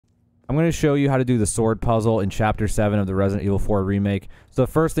I'm going to show you how to do the sword puzzle in Chapter 7 of the Resident Evil 4 Remake. So the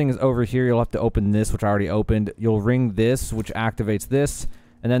first thing is over here, you'll have to open this, which I already opened. You'll ring this, which activates this,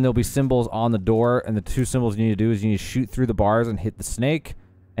 and then there'll be symbols on the door, and the two symbols you need to do is you need to shoot through the bars and hit the snake,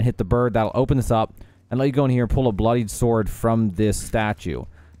 and hit the bird. That'll open this up, and let you go in here and pull a bloodied sword from this statue.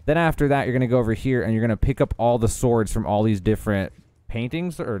 Then after that, you're going to go over here, and you're going to pick up all the swords from all these different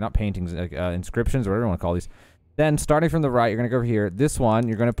paintings, or not paintings, like inscriptions, or whatever you want to call these. Then, starting from the right, you're going to go over here. This one,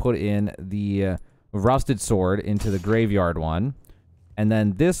 you're going to put in the rusted sword into the graveyard one. And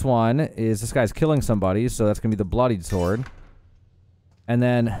then this one is, this guy's killing somebody, so that's going to be the bloodied sword. And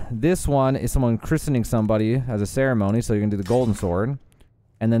then this one is someone christening somebody as a ceremony, so you're going to do the golden sword.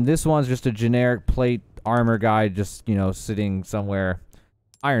 And then this one's just a generic plate armor guy just, you know, sitting somewhere.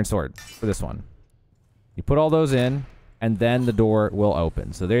 Iron sword for this one. You put all those in, and then the door will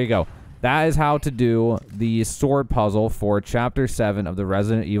open. So there you go. That is how to do the sword puzzle for Chapter 7 of the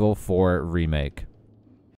Resident Evil 4 Remake.